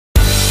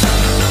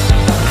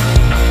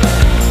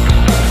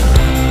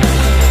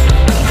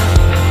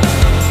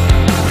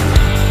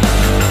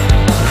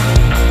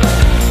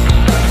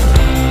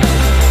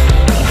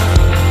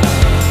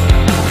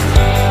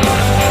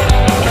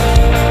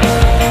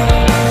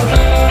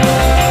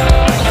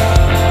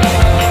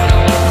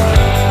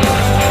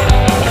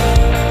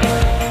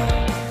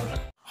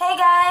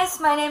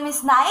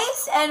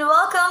and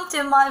welcome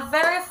to my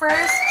very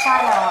first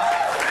channel.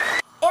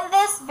 In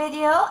this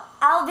video,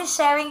 I'll be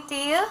sharing to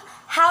you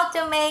how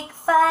to make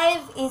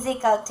 5 easy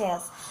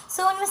cocktails.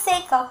 So when we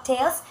say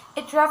cocktails,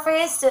 it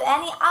refers to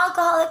any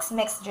alcoholic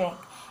mixed drink.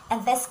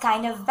 And this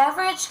kind of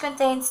beverage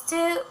contains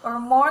 2 or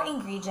more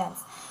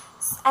ingredients.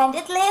 And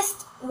at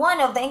least one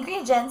of the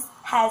ingredients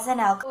has an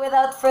alcohol.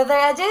 Without further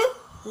ado,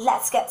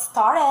 let's get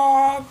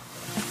started!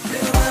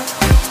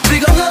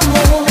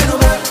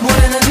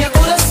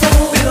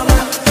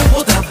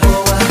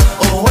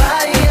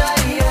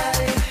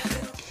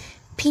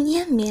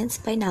 Piña means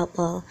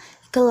pineapple,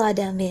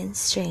 colada means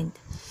strained.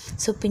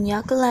 So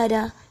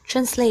Piñacolada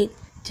translates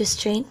to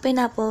strained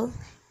pineapple,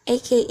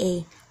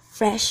 aka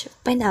fresh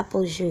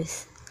pineapple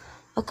juice.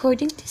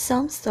 According to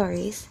some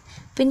stories,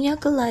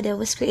 Piñacolada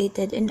was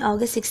created on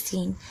August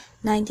 16,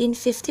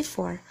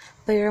 1954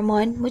 by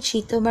Ramon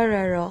Mojito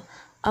Marrero,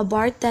 a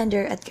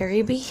bartender at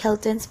Caribe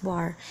Hilton's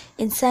bar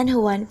in San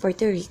Juan,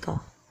 Puerto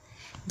Rico.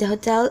 The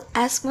hotel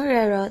asked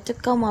Marrero to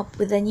come up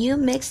with a new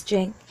mixed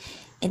drink,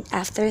 and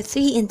after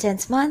 3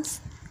 intense months,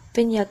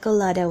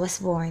 Piñacolada was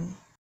born.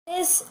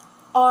 These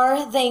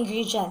are the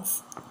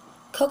ingredients: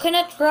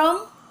 coconut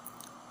rum,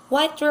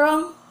 white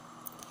rum,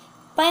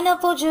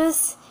 pineapple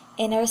juice,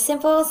 and our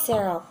simple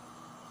syrup.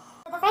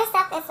 The first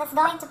step is just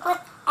going to put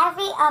all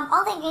the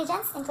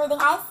ingredients, including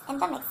ice, in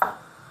the mixer.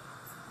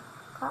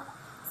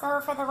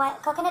 So for the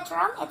white coconut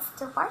rum, it's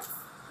 2 parts.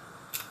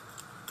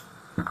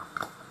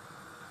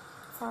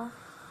 So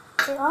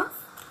 2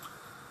 ounces.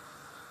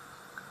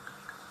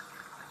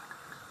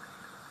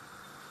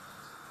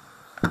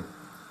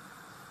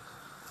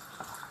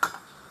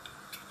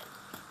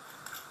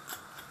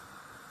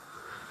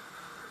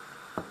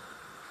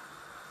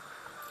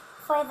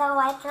 For the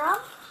white rum,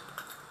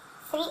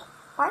 3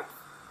 parts.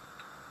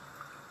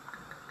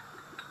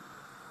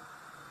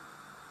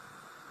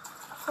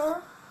 2.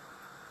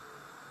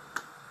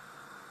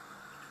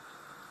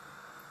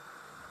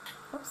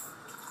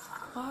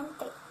 And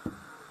 3.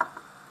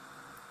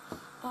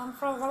 And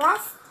for the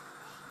last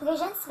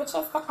ingredients, which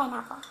is the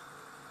pineapple,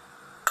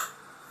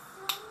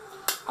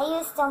 I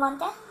use Del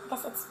Monte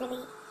because it's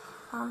really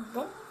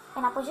good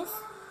pineapple juice.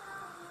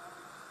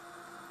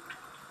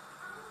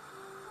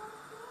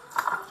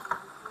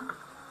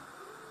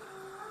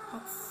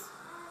 It's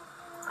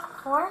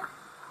 4.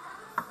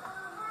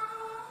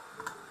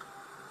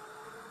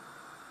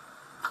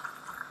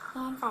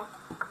 And 5.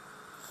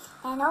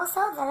 And also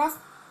the last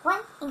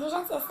one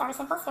ingredient is our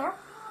simple syrup.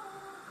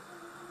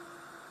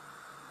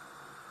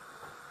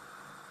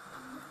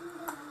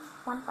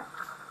 One part.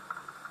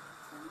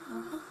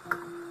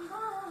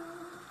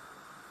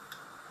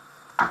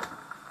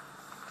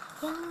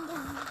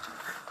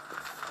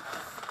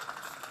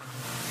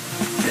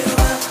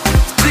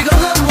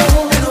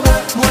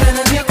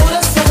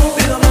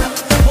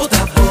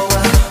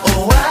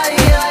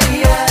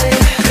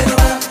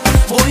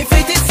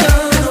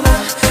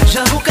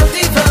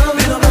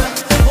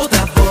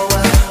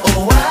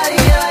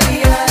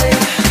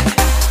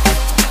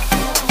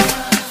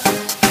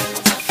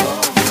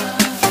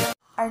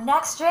 Our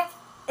next drink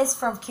is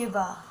from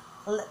Cuba.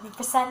 Let me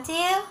present to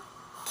you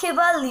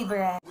Cuba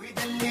Libre.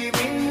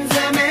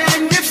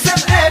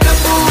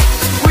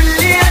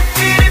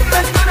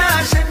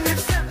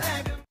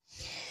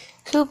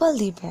 Cuba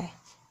Libre.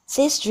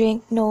 This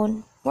drink,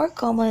 known more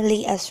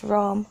commonly as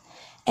rum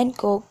and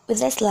coke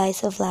with a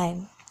slice of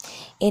lime.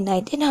 In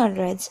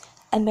 1900s,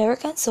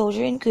 American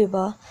soldiers in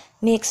Cuba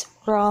mixed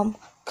rum,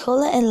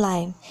 cola, and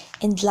lime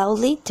in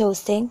loudly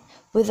toasting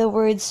with the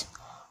words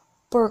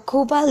 "Por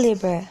Cuba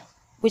Libre,"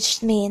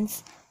 which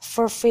means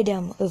 "for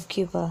freedom of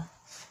Cuba."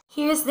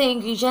 Here's the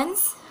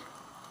ingredients: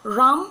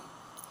 rum,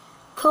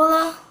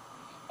 cola,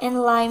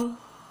 and lime.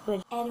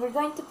 And we're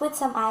going to put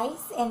some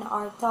ice in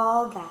our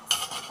tall glass.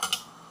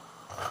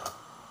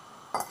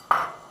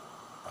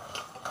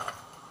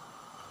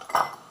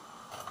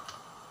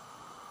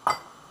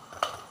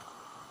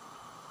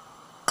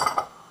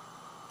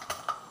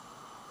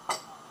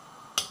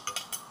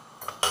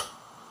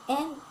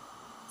 And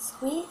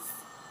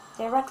squeeze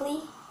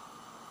directly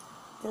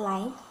the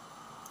lime.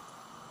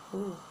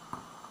 Ooh.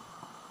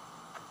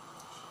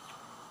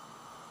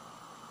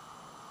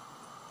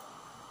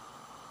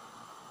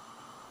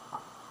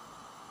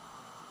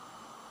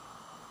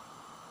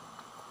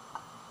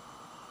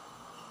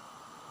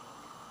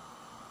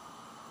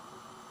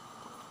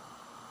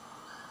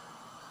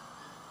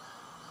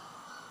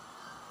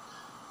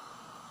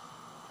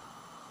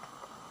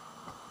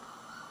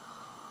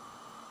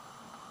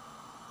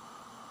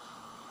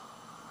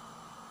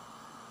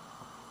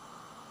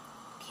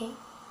 Okay.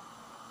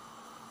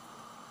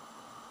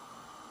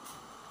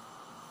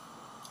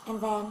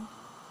 And then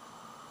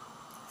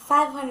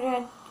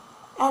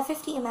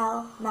 550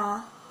 ml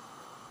na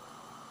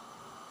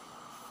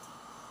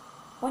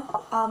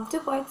 2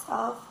 parts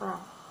of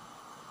rum.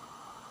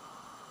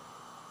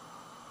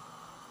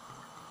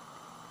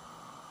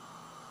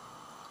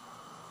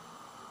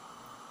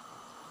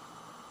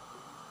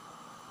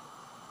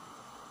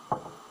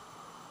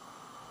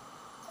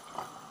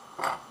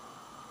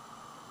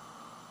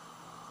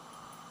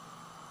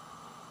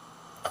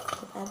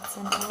 add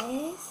some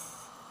ice.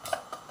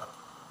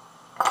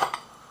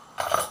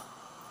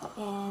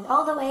 And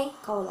all the way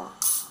cola.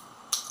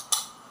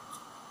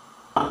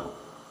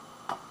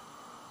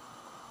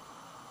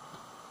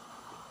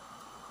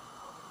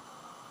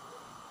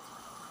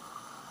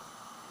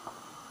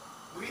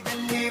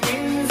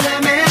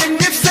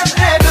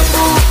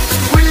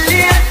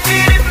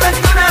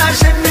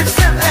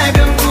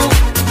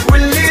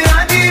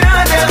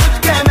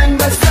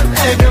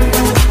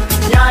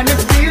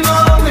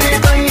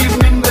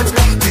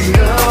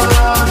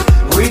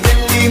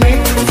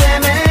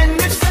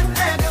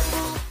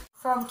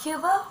 From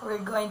Cuba, we're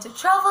going to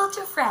travel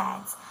to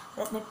France.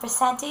 Let me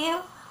present to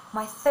you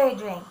my third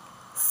drink,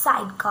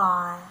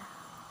 Sidecar.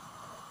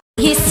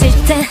 있을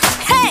때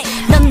hey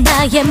넌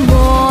나의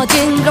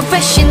모든 걸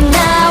fresh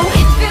now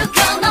if you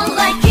gonna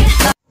like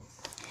it.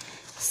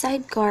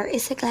 Sidecar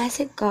is a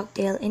classic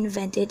cocktail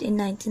invented in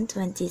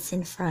 1920s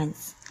in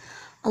France.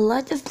 A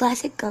lot of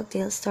classic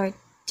cocktails start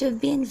to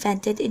be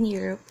invented in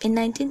Europe in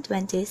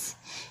 1920s.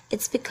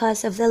 It's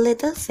because of the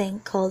little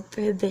thing called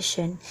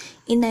prohibition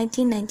in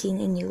 1919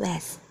 in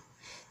US.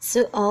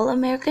 So all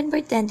American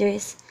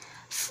bartenders,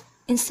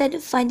 instead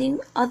of finding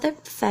other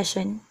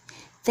profession,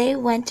 they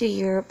went to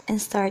Europe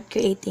and started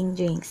creating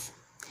drinks.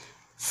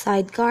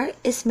 Sidecar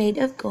is made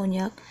of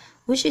cognac,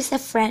 which is a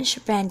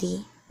French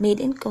brandy made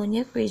in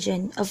Cognac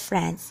region of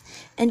France,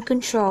 and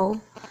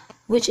Control,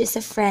 which is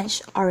a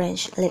French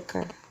orange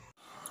liquor.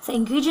 The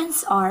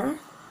ingredients are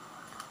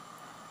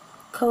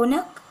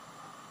cognac,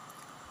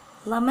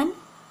 lemon,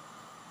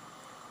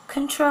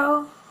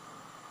 Control,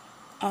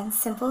 and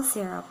simple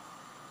syrup.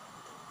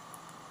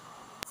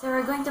 So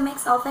we're going to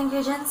mix all the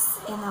ingredients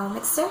in our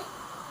mixer.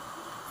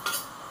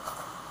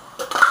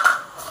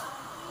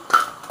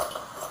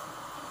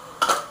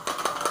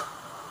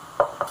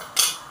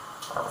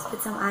 Let's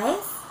put some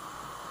ice,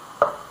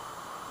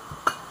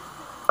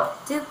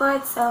 2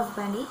 parts of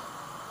brandy.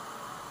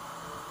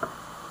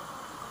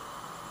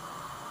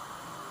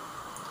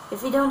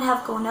 If you don't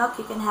have cognac,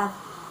 you can have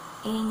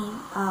any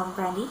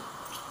brandy.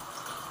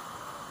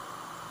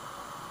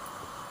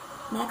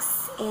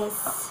 Next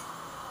is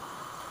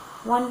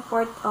 1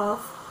 part of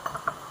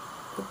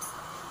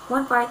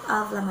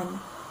lemon.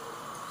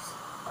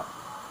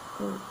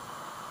 Ooh.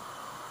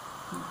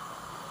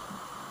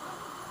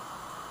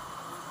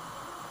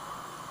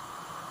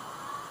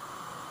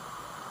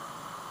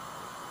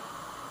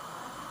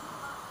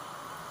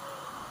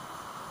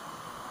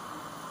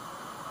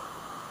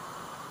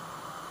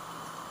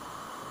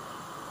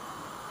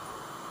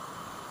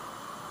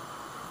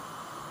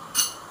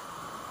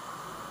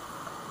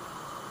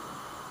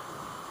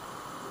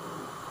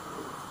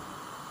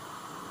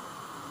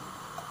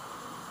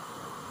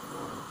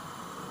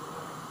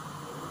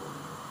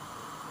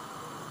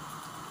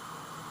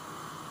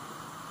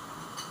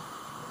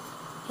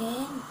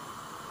 And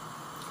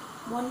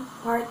 1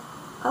 part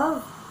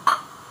of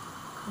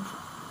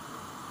Control.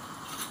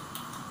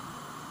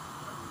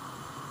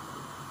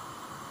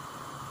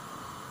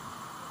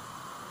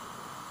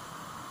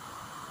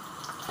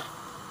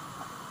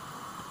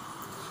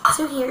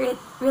 So here it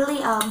really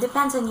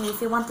depends on you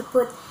if you want to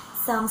put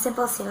some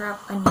simple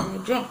syrup on your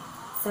drink.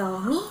 So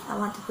me, I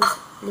want to put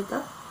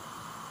little.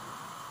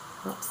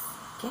 Oops.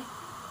 Okay.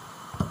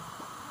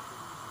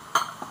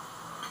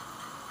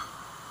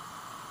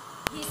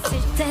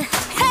 있을 때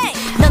hey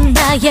넌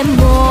나의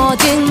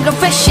모든 걸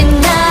fresh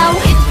now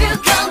if you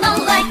gonna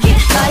like it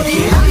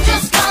I'm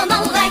just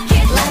gonna like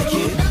it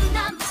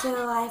So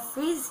I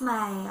freeze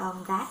my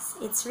glass.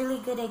 It's really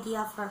good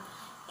idea for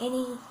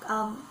any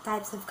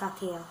types of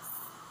cocktails.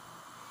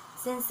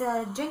 Since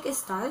the drink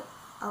is dark,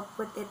 I'll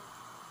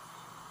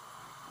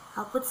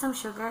put some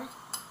sugar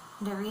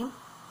in the rim.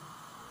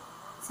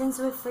 Since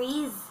we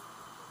freeze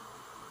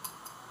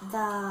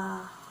the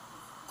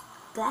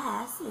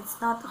glass, it's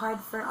not hard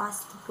for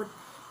us to put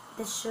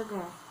the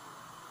sugar.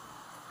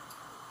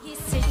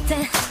 있을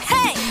때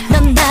hey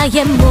넌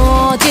나의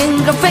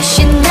모든 걸 fresh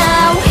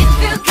now if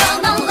you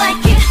gonna like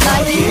it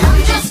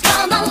I'm just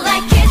gonna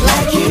like it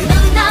넌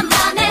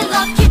나만의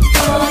lucky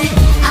boy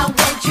I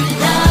want you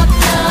love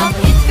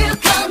if you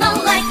gonna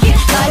like it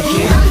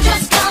I'm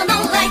just gonna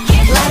like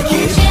it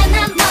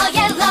이제는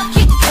너의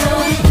lucky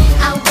boy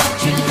I want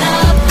you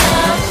love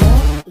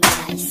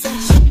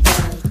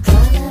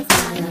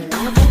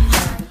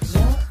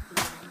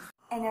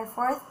And our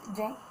fourth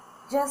drink,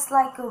 just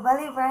like Cuba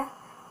Libre,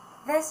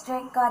 this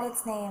drink got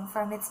its name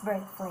from its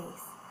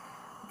birthplace.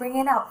 Bring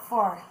it up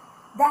for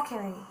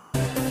Daiquiri.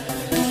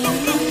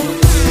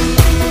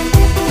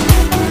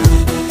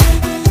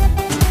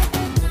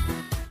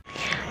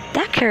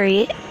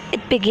 Daiquiri,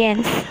 it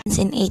begins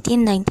in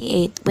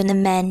 1898 when a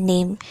man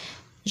named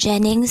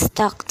Jennings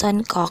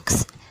Stockton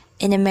Cox,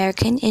 an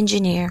American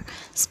engineer,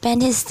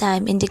 spent his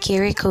time in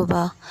Daiquiri,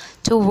 Cuba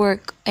to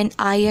work on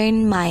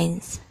iron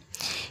mines.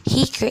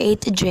 He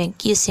created a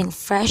drink using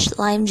fresh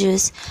lime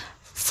juice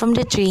from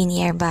the tree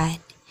nearby,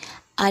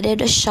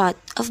 added a shot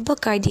of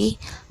Bacardi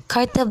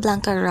Carta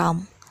Blanca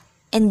rum,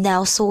 and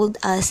now sold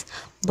as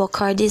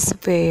Bacardi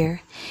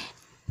Superior,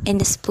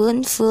 and a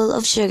spoonful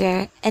of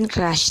sugar and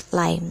crushed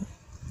lime.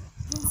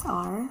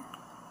 are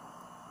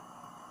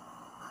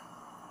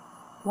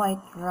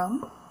white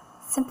rum,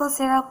 simple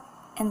syrup,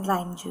 and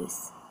lime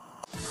juice.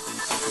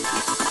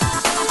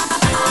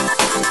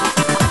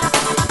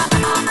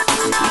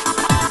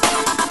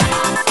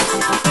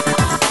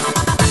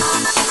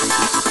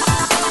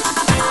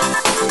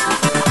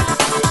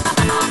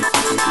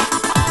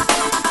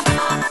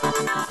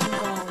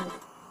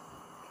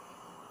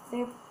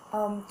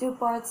 And then 2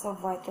 parts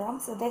of white rum.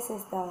 So this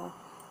is the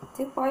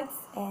 2 parts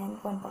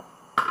and 1 part.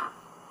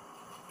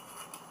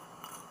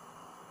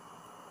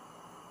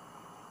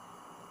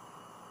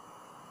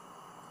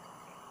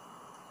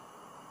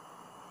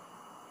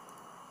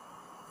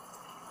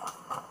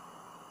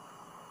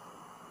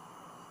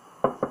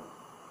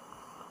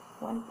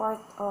 One part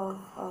of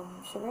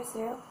sugar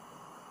syrup.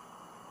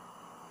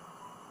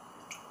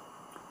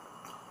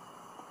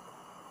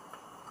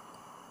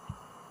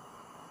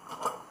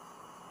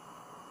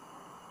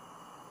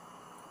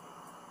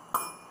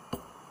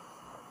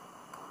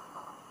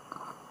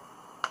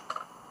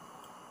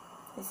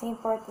 The same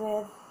part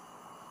with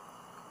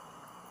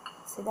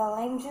the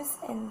lime juice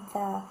and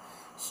the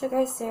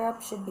sugar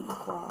syrup should be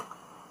equal.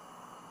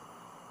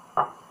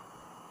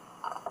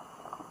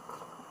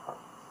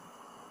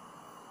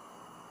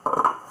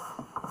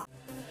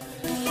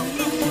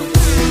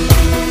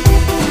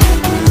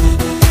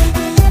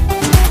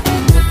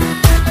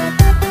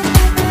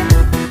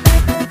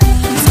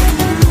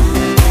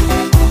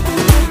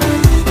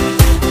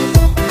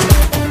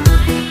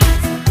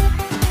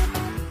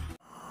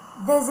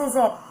 This is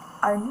it.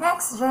 Our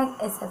next drink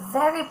is a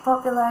very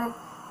popular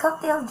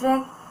cocktail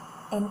drink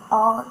in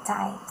all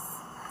times.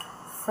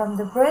 From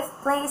the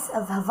birthplace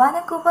of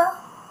Havana, Cuba,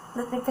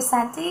 let me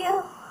present to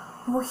you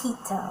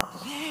Mojito.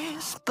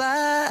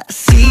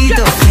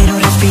 Despacito, quiero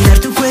respirar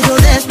tu cuello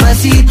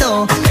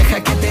despacito. Deja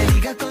que te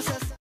diga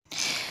cosas.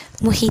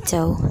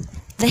 Mojito.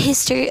 The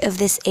history of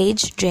this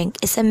aged drink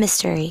is a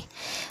mystery,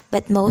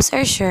 but most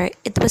are sure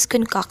it was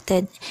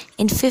concocted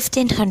in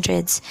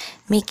 1500s,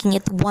 making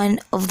it one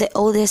of the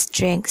oldest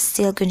drinks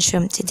still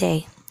consumed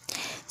today.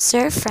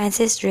 Sir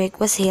Francis Drake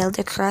was hailed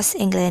across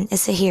England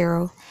as a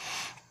hero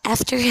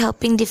after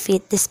helping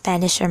defeat the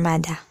Spanish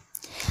Armada.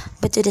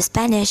 But to the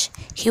Spanish,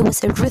 he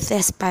was a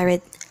ruthless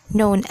pirate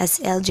known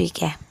as El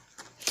Drake.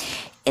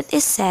 It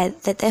is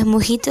said that a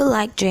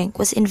mojito-like drink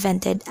was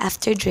invented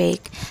after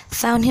Drake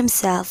found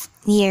himself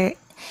near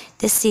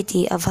the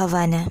city of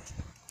Havana.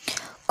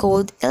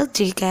 Called El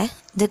Drake,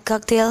 the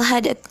cocktail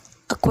had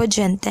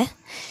aguardiente,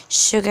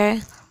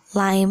 sugar,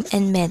 lime,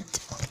 and mint.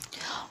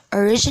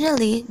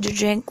 Originally, the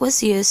drink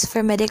was used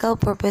for medical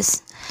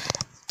purpose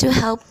to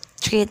help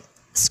treat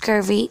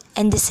scurvy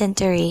and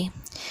dysentery.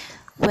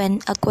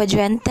 When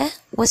aguardiente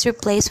was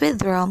replaced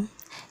with rum,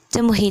 the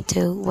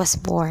mojito was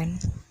born.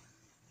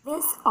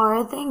 These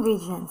are the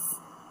ingredients: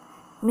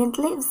 mint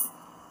leaves,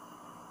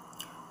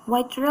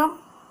 white rum,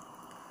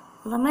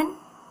 lemon,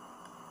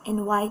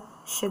 and white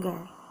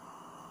sugar.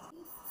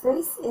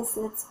 First is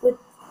let's put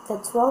the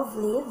 12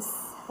 leaves.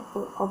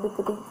 I'll be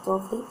putting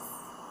 12 leaves.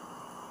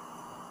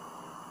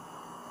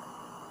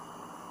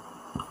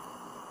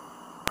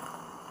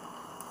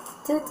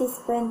 Two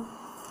teaspoons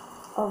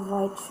of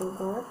white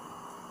sugar.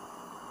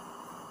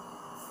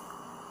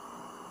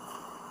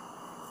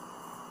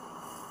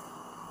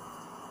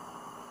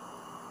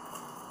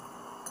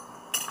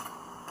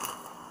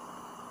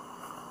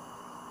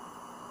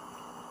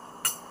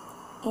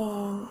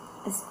 And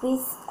a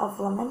squeeze of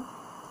lemon.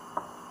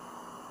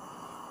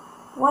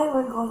 Why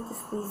we're going to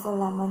squeeze the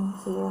lemon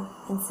here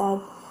inside?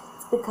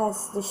 It's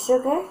because the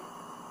sugar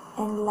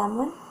and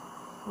lemon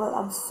will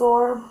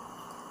absorb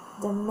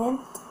the mint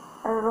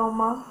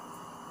aroma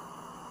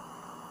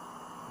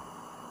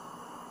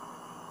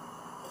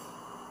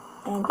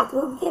and it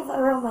will give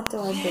aroma to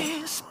our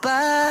drink.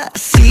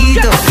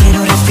 Despacito,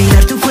 quiero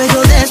respirar tu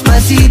cuello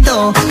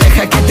despacito.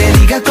 Deja que te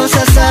diga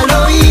cosas al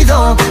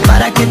oído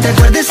para que te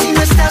acuerdes si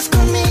no estás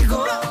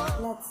conmigo.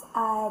 Let's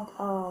add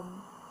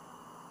rum.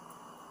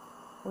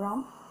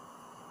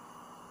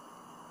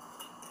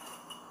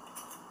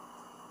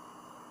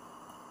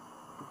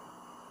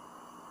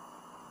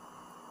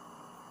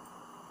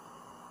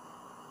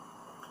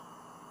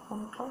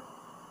 One part.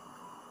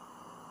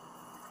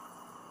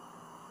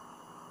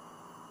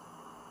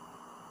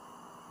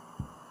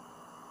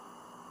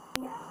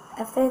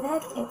 After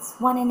that, it's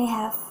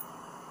 1.5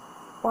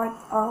 part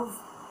of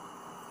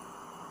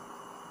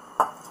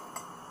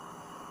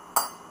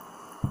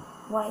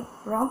white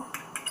rum.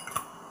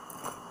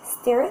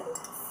 Stir it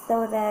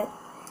so that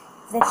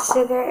the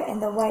sugar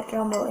and the white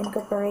rum will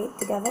incorporate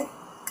together.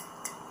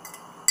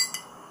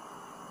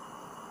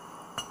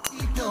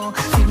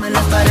 Firma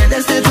las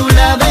paredes de tu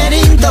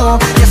laberinto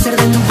y hacer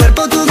de tu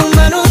cuerpo todo un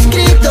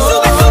manuscrito.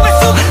 Sube, sube,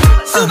 sube,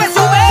 sube,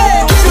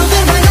 sube. Quiero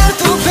ver bailar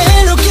tu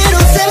pelo, quiero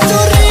ser tu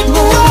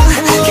ritmo,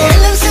 que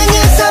le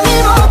enseñes a mi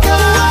boca.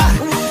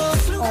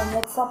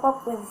 Let's top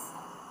up with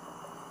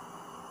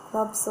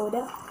club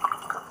soda.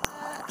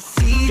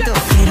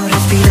 Quiero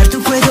respirar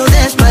tu cuello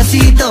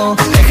despacito.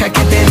 Deja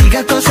que te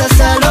diga cosas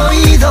al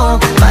oído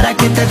para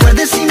que te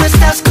acuerdes si no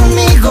estás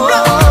conmigo.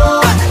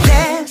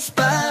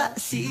 Despacito.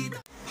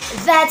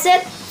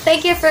 that's it.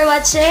 Thank you for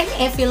watching.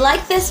 If you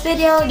like this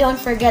video, don't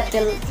forget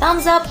to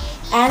thumbs up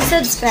and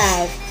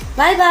subscribe.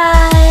 Bye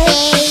bye.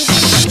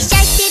 Baby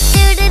shark do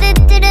do do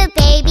do do,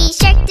 baby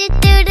shark do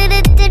do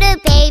do do do,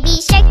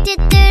 baby shark do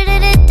do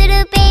do do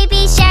do,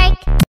 baby shark.